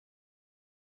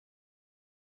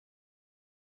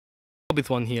This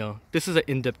one here. This is an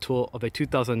in-depth tour of a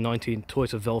 2019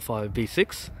 Toyota Vellfire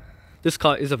V6. This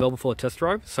car is available for a test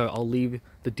drive, so I'll leave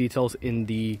the details in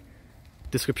the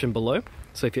description below.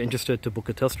 So if you're interested to book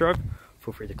a test drive,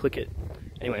 feel free to click it.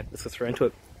 Anyway, let's get straight into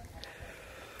it.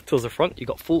 Towards the front, you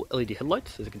got full LED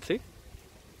headlights, as you can see.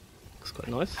 Looks quite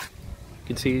nice. You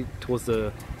can see towards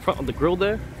the front of the grille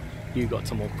there, you got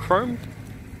some more chrome.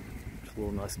 Just a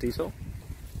little nice detail.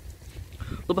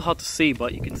 A little bit hard to see,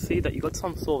 but you can see that you got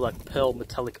some sort of like pearl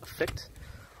metallic effect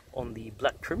on the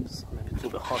black trims. Maybe it's a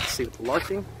little bit hard to see with the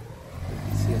lighting. You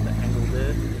can see on the angle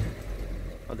there.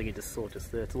 I think you just saw it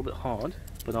just there. It's a little bit hard,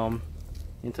 but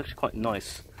it's actually quite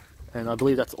nice. And I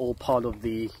believe that's all part of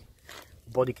the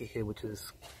body kit here, which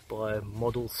is by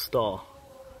Model Star.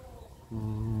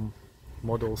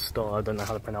 Model Star, I don't know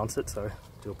how to pronounce it, so I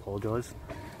do apologise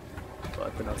if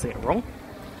I'm pronouncing it wrong.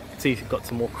 See, you've got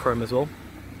some more chrome as well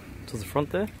to the front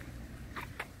there.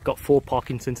 Got 4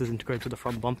 parking sensors integrated to the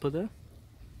front bumper there.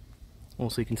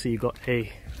 Also, you can see you've got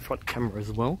a front camera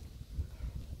as well,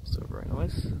 so very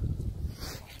nice.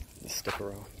 Let's step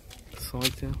around the side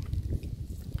there.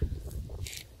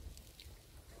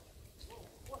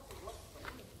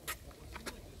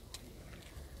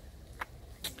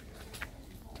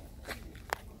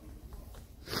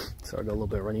 So I got a little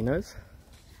bit of runny nose.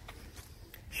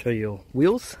 Show you your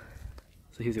wheels.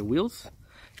 So here's your wheels.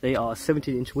 They are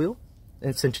 17-inch wheel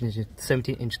and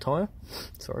 17-inch tire.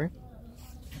 Sorry.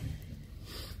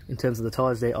 In terms of the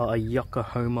tires, they are a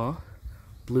Yokohama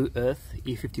Blue Earth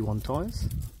E51 tires,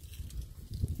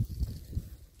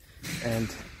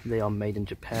 and they are made in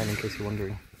Japan, in case you're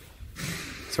wondering.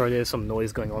 Sorry, there's some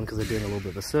noise going on because they're doing a little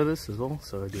bit of a service as well,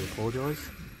 so I do apologise.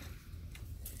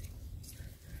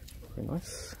 Very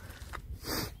nice.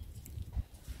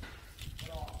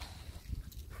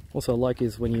 Also, I like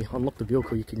is when you unlock the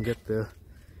vehicle, you can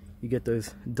get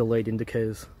those delayed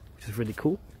indicators, which is really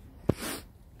cool.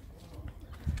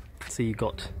 So you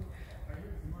got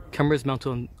cameras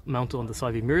mounted on the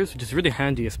side view mirrors, which is really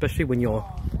handy, especially when you're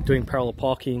doing parallel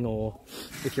parking or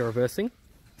if you're reversing.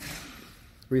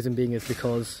 Reason being is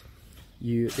because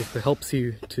it helps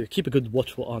you to keep a good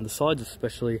watch on the sides,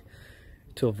 especially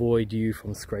to avoid you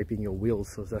from scraping your wheels,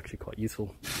 so it's actually quite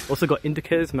useful. Also got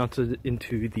indicators mounted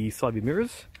into the side view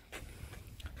mirrors,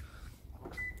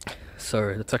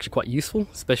 so that's actually quite useful,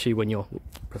 especially when you're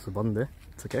press the button there,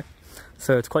 it's okay.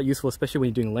 So it's quite useful, especially when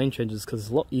you're doing lane changes, because it's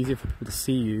a lot easier for people to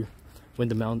see you when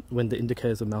the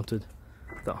indicators are mounted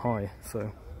that high.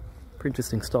 So pretty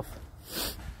interesting stuff.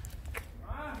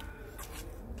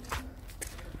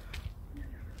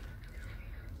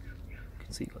 You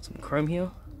can see you got some chrome here.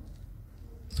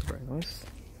 It's very nice.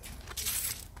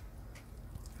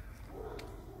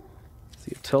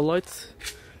 See your tail lights,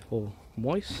 all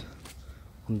white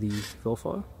on the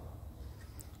Vellfire.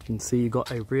 You can see you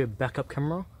got a rear backup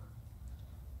camera,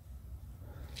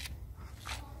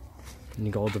 and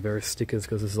you got all the various stickers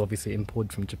because this is obviously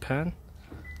imported from Japan.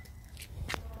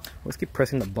 Let's keep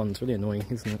pressing that button. It's really annoying,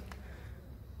 isn't it?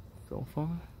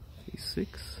 Vellfire V6.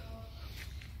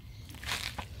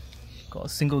 Got a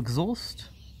single exhaust.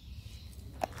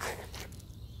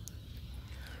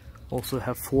 Also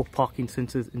have 4 parking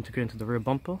sensors integrated into the rear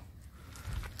bumper.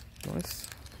 Nice.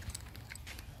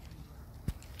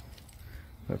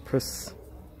 I press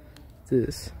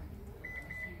this.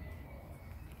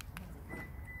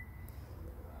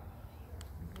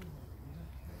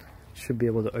 Should be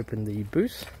able to open the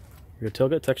boot. Rear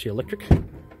tailgate, it's actually electric.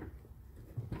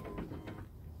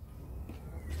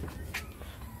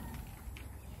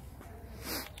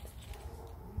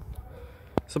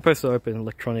 Supposed to open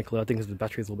electronically. I think the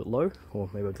battery is a little bit low, or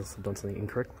maybe I've just done something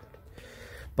incorrect.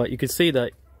 But you can see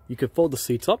that you can fold the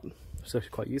seats up, which is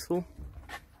actually quite useful.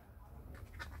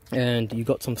 And you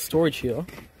got some storage here,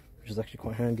 which is actually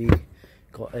quite handy.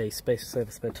 Got a space to save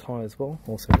a spare tire as well,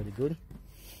 also really good.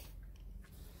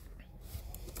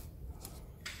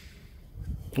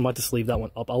 I might just leave that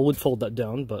one up. I would fold that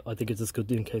down, but I think it's just good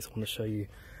in case I want to show you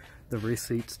the rear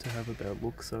seats to have a better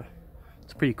look. So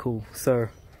it's pretty cool. So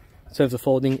in terms of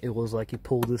folding, it was like you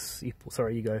pull this, you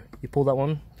pull that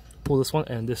one, pull this one,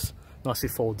 and this nicely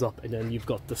folds up, and then you've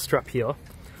got the strap here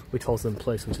which holds them in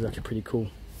place, which is actually pretty cool.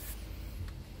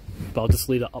 But I'll just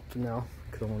leave that up for now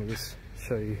because I want to just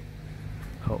show you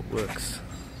how it works.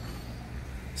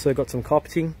 So I got some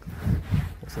carpeting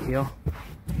also here,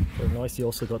 very nice. You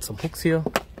also got some hooks here,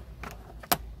 which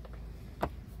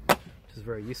is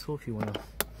very useful if you want to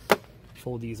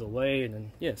fold these away. And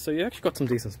then yeah, so you actually got some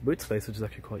decent boot space, which is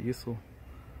actually quite useful,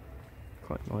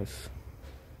 quite nice.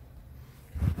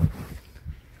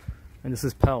 And this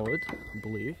is powered, I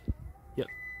believe. Yep.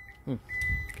 Okay.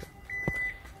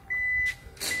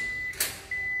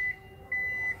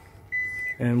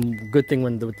 And good thing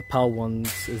with the power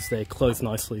ones is they close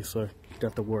nicely, so you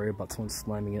don't have to worry about someone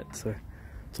slamming it, so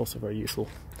it's also very useful.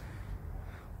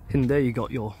 In there you got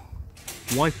your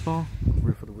wiper,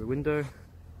 roof of the rear window,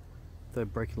 the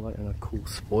braking light, and a cool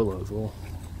spoiler as well.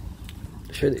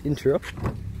 To show the interior.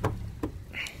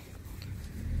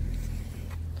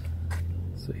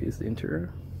 So here's the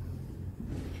interior.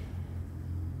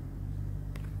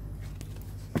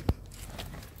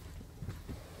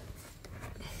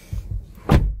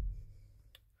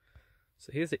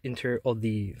 So here's the interior of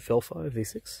the Vellfire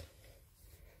V6.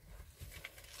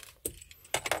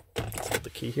 Let's put the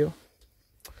key here.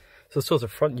 So towards the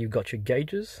front you've got your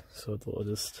gauges. So I'll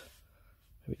just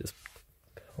maybe just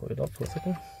hold it up for a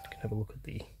second. You can have a look at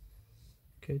the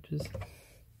gauges.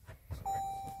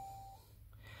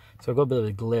 So I've got a bit of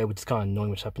a glare, which is kind of annoying,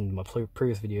 which happened in my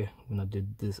previous video when I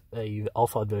did this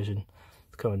alpha version.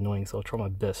 It's kind of annoying, so I'll try my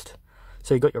best.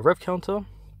 So you got your rev counter,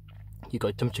 you got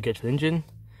your temperature gauge for the engine,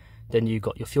 then you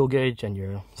got your fuel gauge and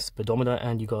your speedometer,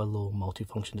 and you got a little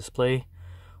multi-function display,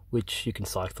 which you can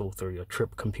cycle through your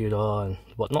trip computer and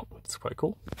whatnot. It's quite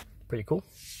cool, pretty cool.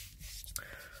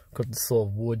 Got this sort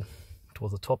of wood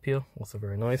towards the top here, also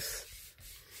very nice.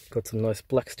 Got some nice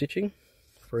black stitching,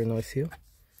 very nice here.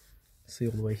 See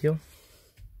all the way here.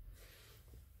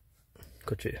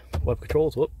 Got your wiper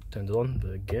controls. Whoop, turned it on,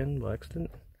 but again by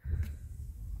accident.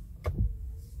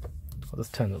 I'll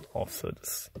just turn it off so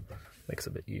this makes it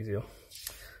a bit easier.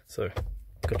 So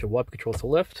got your wiper controls to the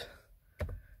left,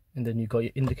 and then you got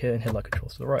your indicator and headlight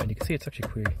controls to the right, and you can see it's actually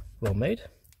pretty well made.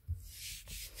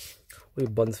 All your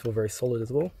buttons feel very solid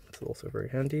as well. It's also very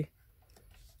handy.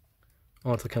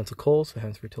 On to cancel calls for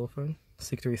hands-free telephone.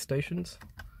 Secretary stations,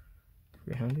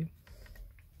 very handy.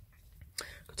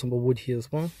 Got some more wood here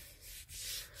as well.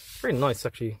 Very nice,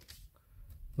 actually.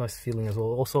 Nice feeling as well.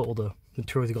 Also, all the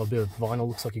materials, you got a bit of vinyl,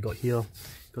 looks like you got here.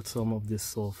 Got some of this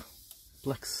sort of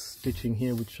black stitching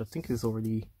here, which I think is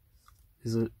already, I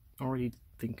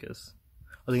think that's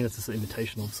just an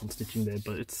imitation of some stitching there,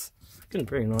 but it's getting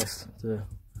very nice. The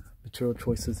material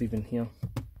choices even here,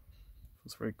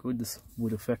 it's very good. This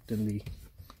wood effect, and the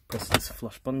press this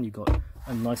flush button, you got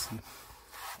a nicely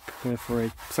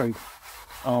perforated,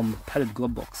 padded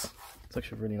glove box. It's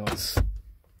actually really nice.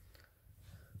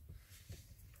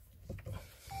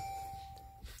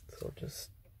 So I'll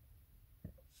just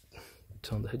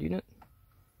turn the head unit.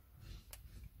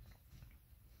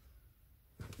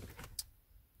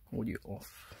 Audio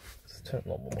off. Let's turn it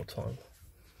on one more time.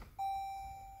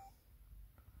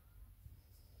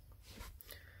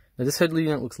 Now this head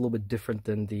unit looks a little bit different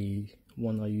than the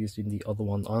one I used in the other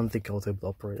one. I don't think I was able to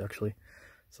operate actually.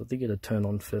 So I think you gotta turn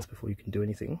on first before you can do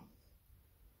anything.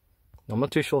 Now, I'm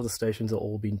not too sure if the stations are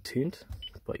all being tuned,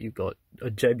 but you've got a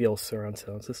JBL surround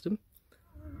sound system.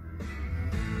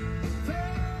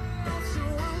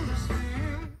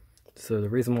 So the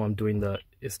reason why I'm doing that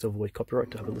is to avoid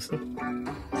copyright, to have a listen.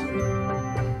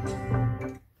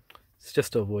 It's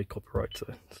just to avoid copyright, so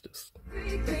it's just...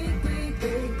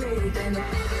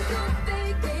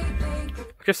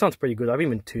 Actually sounds pretty good. I haven't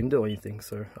even tuned it or anything,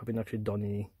 so I haven't actually done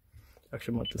any...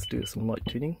 Actually, I might just do some light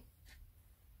tuning.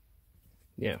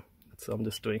 Yeah, so I'm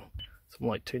just doing some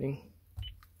light tuning.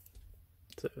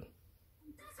 So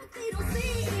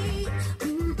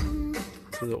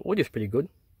the audio's pretty good.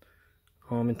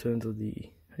 In terms of the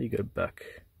how you go back,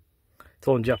 it's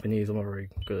all in Japanese. I'm not very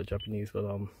good at Japanese, but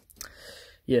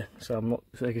yeah. So I'm not.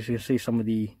 So as you can see, some of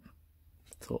the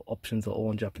sort of options are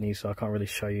all in Japanese, so I can't really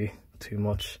show you too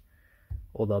much,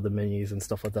 all the other menus and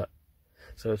stuff like that.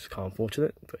 So it's kind of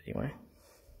unfortunate, but anyway,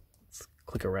 let's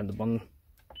click around the button,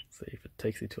 see if it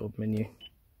takes you to a menu.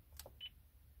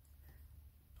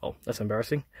 Oh, that's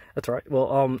embarrassing. That's alright.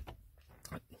 Well,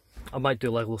 I might do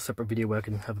like a little separate video where I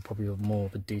can have probably more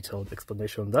of a detailed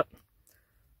explanation on that.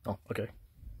 Oh, okay.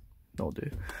 That'll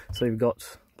do. So you've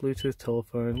got Bluetooth,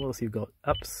 telephone, what else you've got?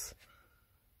 Apps.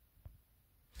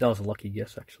 That was a lucky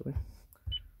guess, actually.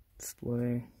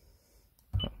 Display.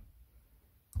 Oh.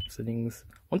 Settings.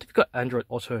 I wonder if you've got Android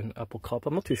Auto and Apple CarPlay.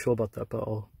 I'm not too sure about that, but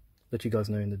I'll let you guys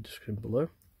know in the description below.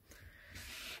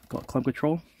 Got climate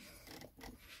control.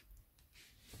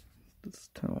 Let's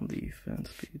turn on the fan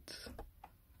speeds.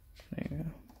 There you go.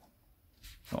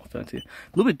 Oh, fancy. A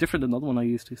little bit different than the other one I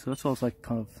used to, so that's why I was like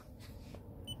kind of...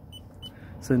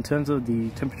 So in terms of the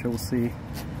temperature, we'll see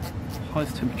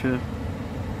highest temperature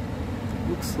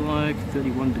looks like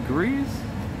 31 degrees,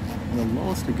 and the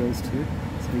lowest it goes to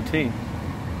is 18.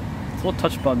 It's all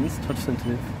touch buttons, touch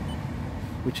sensitive,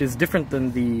 which is different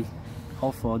than the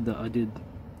Alpha that I did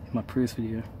in my previous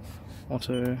video.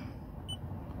 Auto,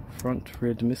 front,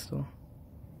 rear demister.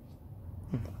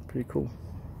 Pretty cool.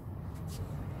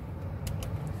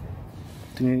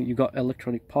 continue, you got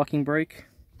electronic parking brake.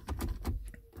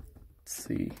 Let's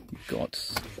see, you've got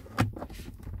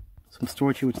some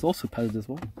storage here which is also padded as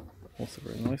well, also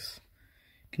very nice.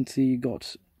 You can see you've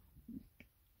got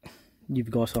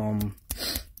the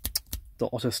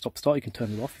auto stop start, you can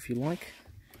turn it off if you like.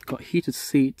 You've got heated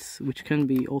seats which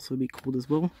can also be cooled as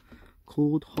well,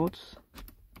 cooled, hot.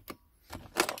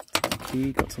 Here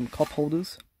you got some cup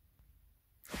holders,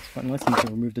 it's quite nice, and you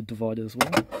can remove the divider as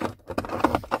well.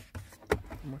 I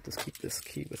might just keep this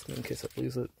key with me in case I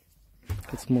lose it.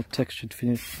 It's more textured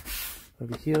finish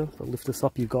over here. If I lift this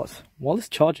up, you've got wireless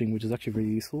charging, which is actually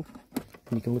really useful.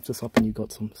 And you can lift this up and you've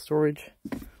got some storage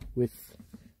with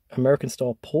American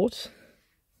style port,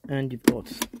 and you've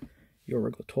got your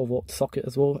regular 12-volt socket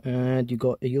as well, and you've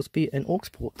got a USB and aux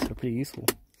port, so pretty useful.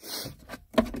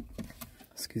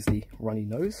 Excuse the runny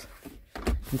nose.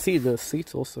 You can see the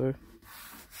seats also.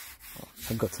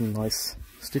 I've got some nice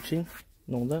stitching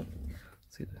and all that.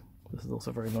 See, this is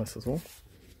also very nice as well.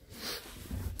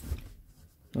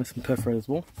 Nice and perforated as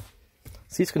well.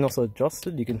 Seats can also adjust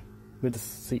it. You can move the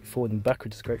seat forward and back,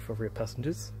 which is great for rear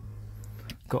passengers.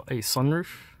 Got a sunroof,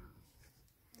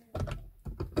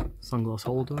 sunglass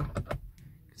holder. You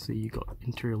can see you got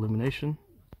interior illumination.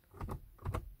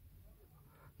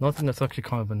 Another thing that's actually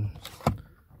kind of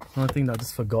another thing that I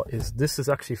just forgot is this is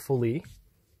actually fully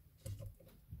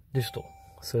digital,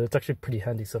 so it's actually pretty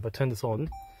handy. So if I turn this on,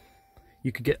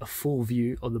 you could get a full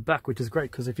view of the back, which is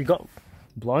great because if you've got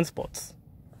blind spots,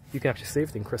 you can actually see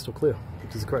everything crystal clear,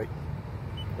 which is great.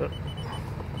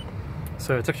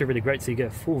 So it's actually really great, so you get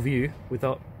a full view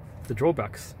without the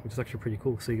drawbacks, which is actually pretty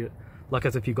cool. So you get like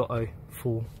as if you got a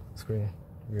full screen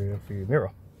view for your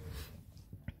mirror.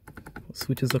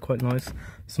 Switches are quite nice.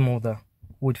 Some more of the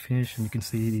wood finish, and you can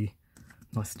see the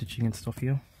nice stitching and stuff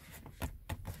here.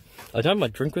 I don't have my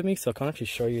drink with me, so I can't actually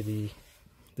show you the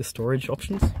storage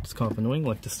options. It's kind of annoying,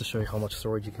 like just to show you how much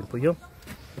storage you can put here.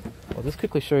 I'll just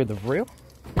quickly show you the rear,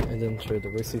 and then show you the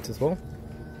rear seats as well.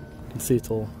 You can see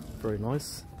it's all very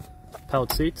nice.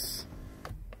 Powered seats,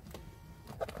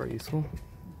 very useful.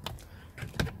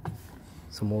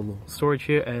 Some more little storage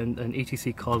here, and an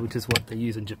ETC card, which is what they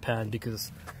use in Japan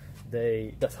because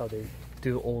that's how they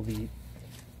do all the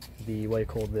what you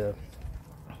call the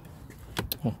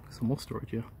some more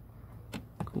storage here.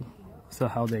 Cool. So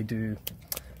how they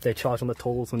charge on the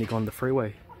tolls when you go on the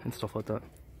freeway and stuff like that.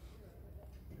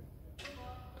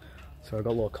 So I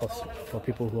got a lot of costs for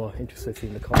people who are interested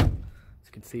in the car. As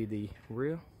you can see the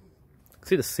rear. You can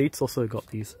see the seats also got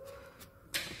these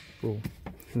little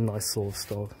nice sort of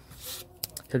style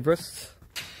headrests.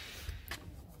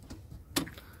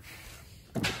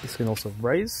 This can also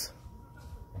raise.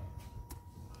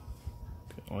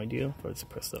 Good idea. If I just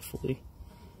press that fully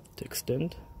to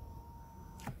extend.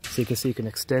 So you can see you can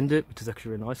extend it, which is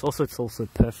actually really nice. Also, it's also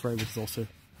perforated, which is also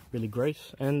really great.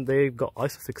 And they've got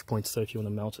ISOFIX points, so if you want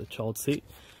to mount a child seat,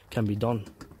 it can be done.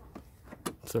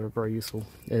 So very useful.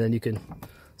 And then you can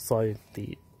slide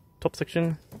the top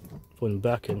section, forward and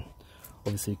back, and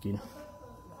obviously you can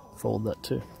fold that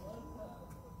too.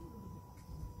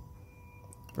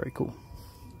 Very cool.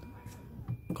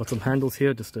 Got some handles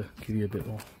here just to give you a bit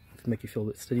more, to make you feel a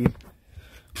bit steady.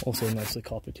 Also nicely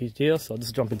carpeted here, so I'll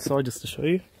just jump inside just to show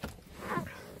you.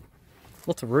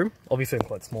 Lots of room. Obviously I'm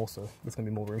quite small, so there's going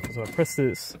to be more room. So I press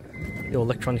this, it'll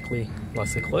electronically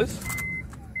nicely close.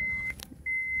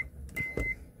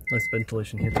 Nice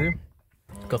ventilation here too.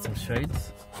 Got some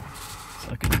shades,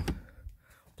 so I can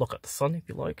block out the sun if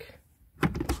you like.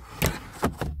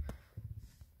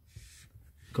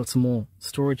 Got some more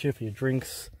storage here for your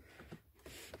drinks.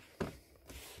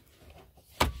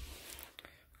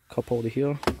 Cup holder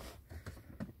here.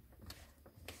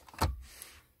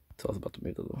 So I was about to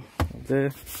move the little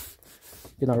there.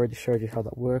 Then I already showed you how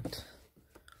that worked.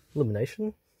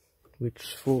 Illumination,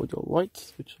 which for your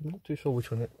lights, which I'm not too sure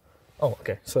which one it. Oh,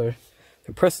 okay. So if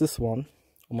I press this one,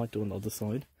 I might do on the other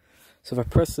side. So if I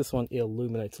press this one, it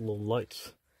illuminates a little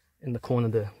light in the corner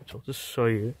there, which I'll just show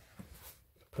you.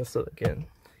 Press that again.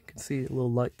 You can see a little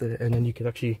light there, and then you can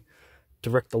actually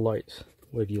direct the light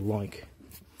wherever you like.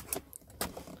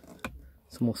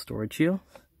 Some more storage here.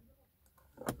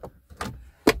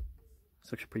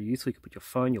 It's actually pretty useful. You can put your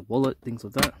phone, your wallet, things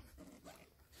like that.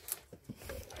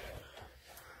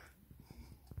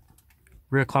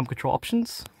 Rear climate control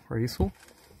options, very useful.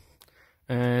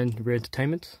 And rear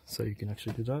entertainment, so you can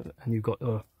actually do that. And you've got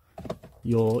a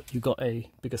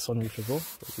bigger sunroof as well,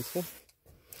 very useful.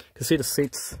 You can see the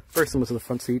seats very similar to the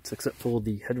front seats, except for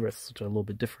the headrests, which are a little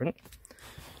bit different.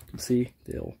 You can see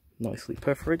they're all nicely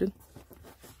perforated.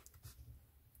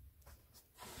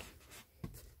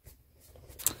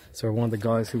 So one of the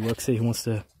guys who works here, he wants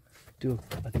to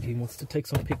I think he wants to take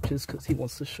some pictures because he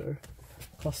wants to show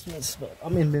customers, but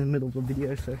I'm in the middle of the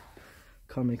video, so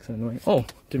can't make that noise. Oh,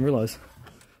 didn't realize.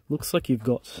 Looks like you've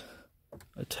got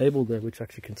a table there which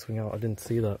actually can swing out. I didn't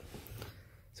see that.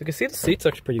 So you can see the seat's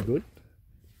actually pretty good,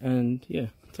 and yeah,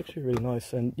 it's actually really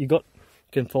nice. And you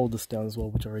can fold this down as well,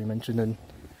 which I already mentioned, and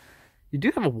you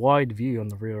do have a wide view on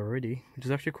the rear already, which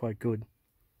is actually quite good.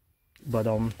 But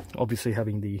obviously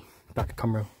having the back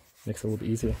camera makes it a little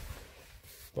bit easier.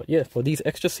 But yeah, for these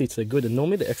extra seats they're good, and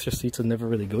normally the extra seats are never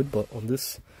really good, but on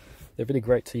this they're really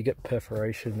great. So you get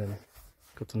perforation and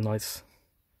got some nice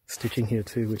stitching here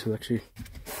too, which is actually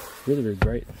really, really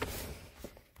great.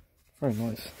 Very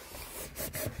nice.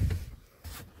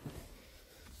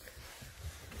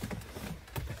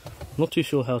 Not too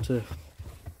sure how to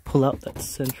pull out that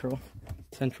central,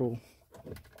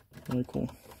 what do you call?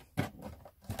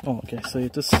 Oh, okay. So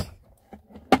it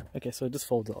just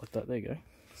folds out like that. There you go.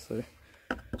 So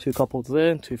 2 cup holders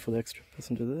there, and 2 for the extra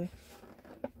passenger there.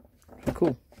 Pretty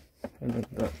cool. And then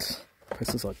that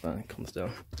presses like that and comes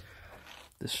down.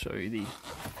 Just show you the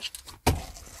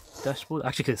dashboard.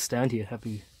 Actually, could stand here, have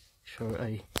you show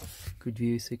a good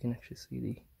view so you can actually see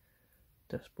the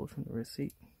dashboard from the rear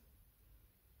seat.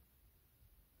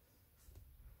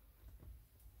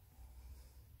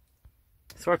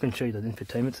 So I can show you the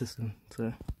infotainment system. It's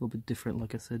a little bit different,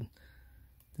 like I said,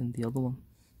 than the other one.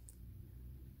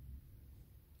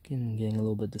 Again, getting a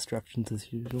little bit of distractions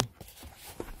as usual.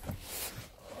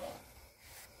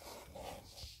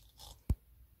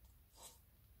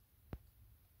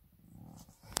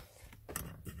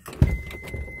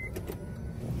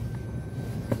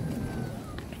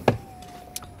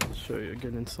 Show you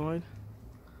again inside.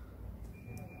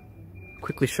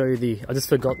 Quickly show you I just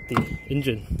forgot the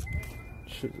engine.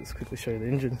 Should just quickly show you the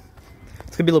engine.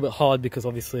 It's gonna be a little bit hard because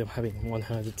obviously I'm having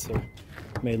one-handed, so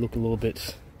it may look a little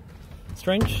bit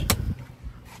strange.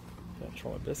 I'll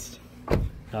try my best. I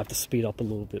have to speed up a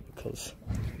little bit because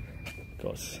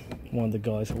one of the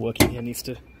guys working here needs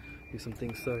to do some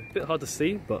things, so a bit hard to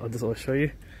see, but I'll just show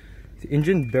you. The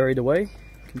engine buried away,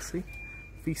 you can see.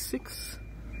 V6.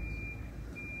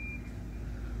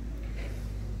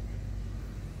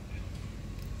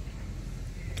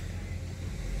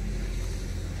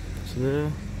 So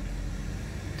there,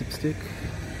 dipstick.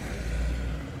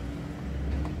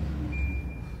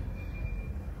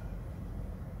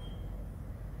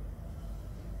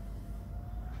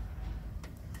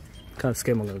 Kind of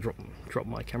scared I'm going to drop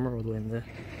my camera all the way in there.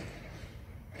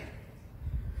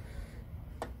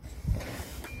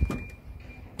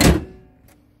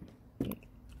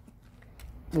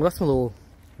 Well, that's my little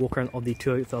walk around of the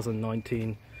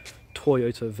 2019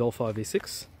 Toyota Vellfire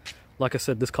V6. Like I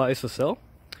said, this car is for sale.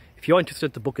 If you're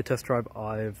interested to book a test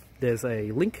drive, there's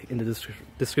a link in the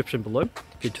description below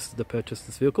if you're interested to purchase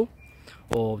this vehicle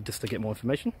or just to get more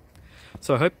information.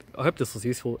 So I hope this was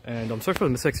useful, and I'm sorry for the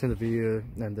mistakes in the video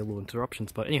and the little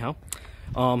interruptions, but anyhow,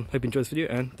 hope you enjoyed this video,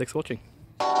 and thanks for watching.